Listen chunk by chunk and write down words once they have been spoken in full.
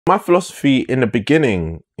My philosophy in the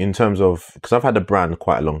beginning, in terms of, because I've had the brand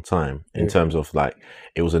quite a long time, in terms of like,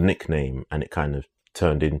 it was a nickname and it kind of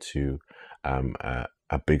turned into a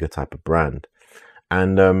bigger type of brand.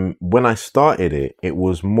 And when I started it, it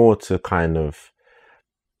was more to kind of,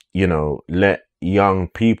 let young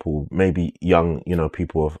people, maybe young,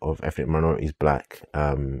 people of ethnic minorities, black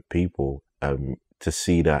people, to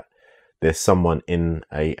see that there's someone in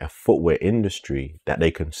a footwear industry that they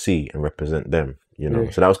can see and represent them,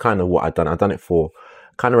 So that was kind of what I'd done. I'd done it for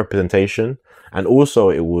kind of representation. And also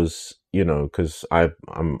it was, because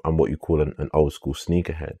I'm what you call an old school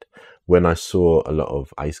sneakerhead. When I saw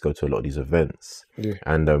I used to go to a lot of these events. Yeah.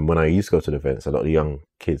 And when I used to go to the events, a lot of the young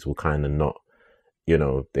kids were kind of not,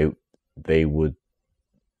 they wouldn't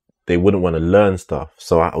want to learn stuff.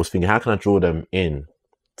 So I was thinking, how can I draw them in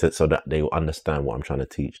so that they will understand what I'm trying to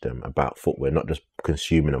teach them about footwear, not just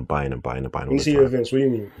consuming and buying and buying and buying. When you see events, what do you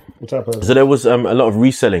mean? What type of? So there was a lot of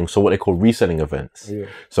reselling. So what they call reselling events. Yeah.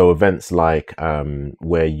 So events like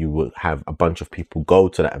where you would have a bunch of people go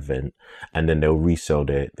to that event and then they'll resell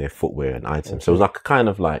their footwear and items. Okay. So it was like kind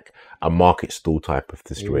of like a market stall type of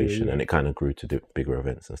situation, and it kind of grew to do bigger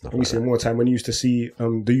events and stuff. And you see more time when you used to see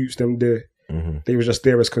the youths them there. Mm-hmm. They were just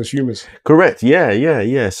there as consumers. Correct.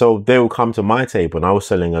 Yeah. So they would come to my table, and I was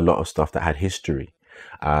selling a lot of stuff that had history,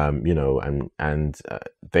 and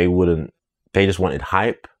they wouldn't. They just wanted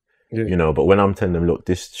hype, But when I'm telling them, look,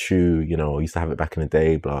 this shoe, I used to have it back in the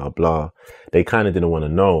day, blah blah. They kind of didn't want to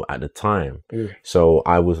know at the time. Yeah. So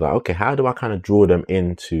I was like, okay, how do I kind of draw them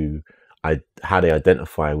into how they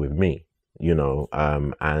identify with me,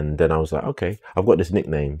 And then I was like, okay, I've got this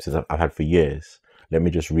nickname since I've had for years. Let me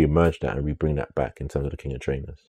just re-emerge that and re-bring that back in terms of the King of Trainers.